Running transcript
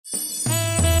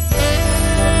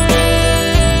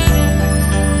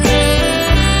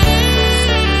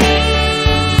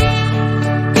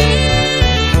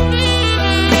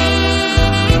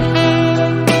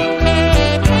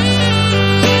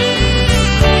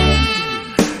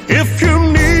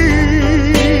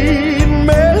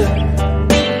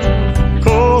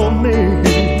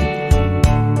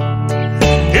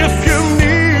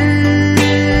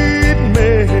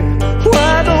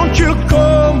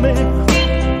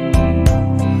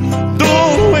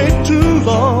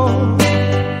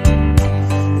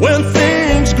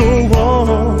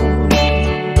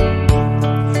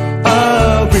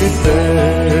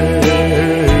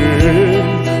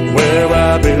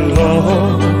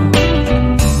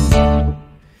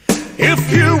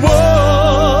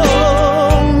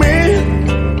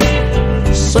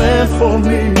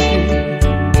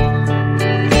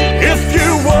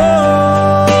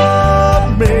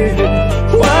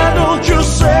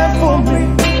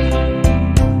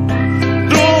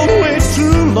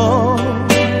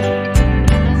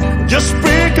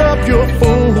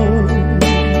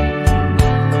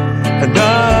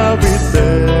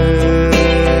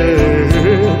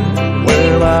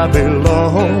I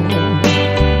belong.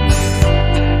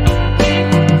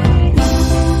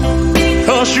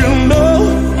 'Cause you know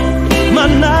my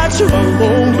nights are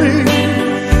lonely,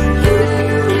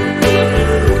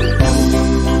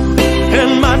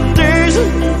 and my days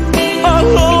are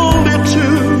lonely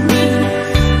too.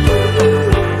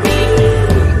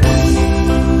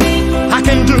 I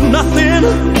can do nothing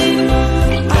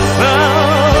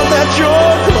now that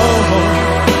you're gone.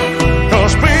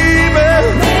 'Cause baby,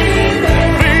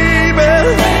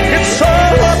 it's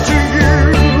all up to you.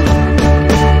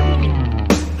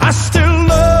 I still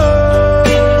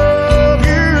love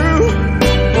you,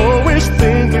 always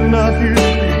thinking of you.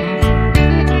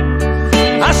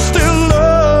 I still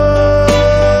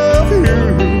love you,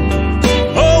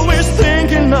 always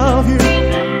thinking of you.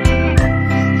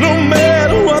 No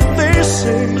matter what they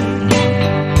say,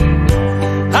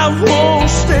 I won't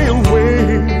stay away.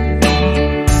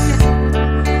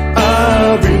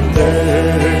 I'll be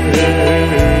there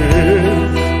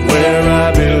where I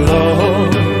belong.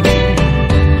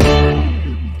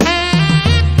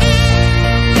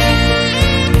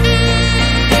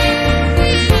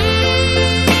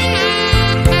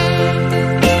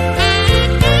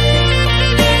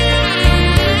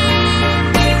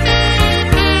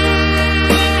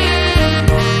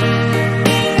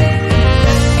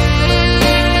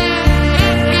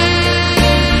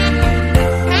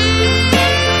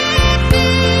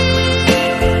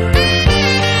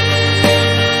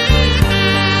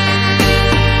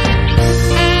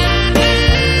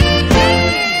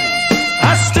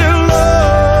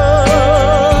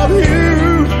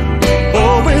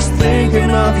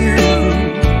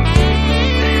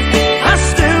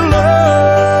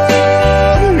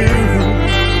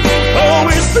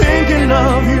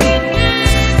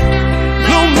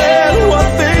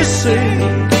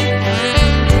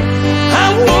 I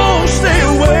won't stay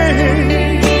away.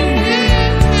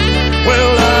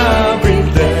 Well, I'll be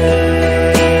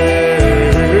there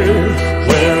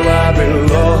where I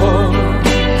belong.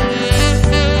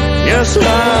 Yes,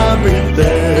 I'll be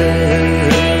there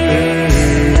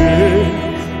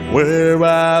where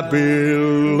I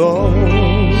belong.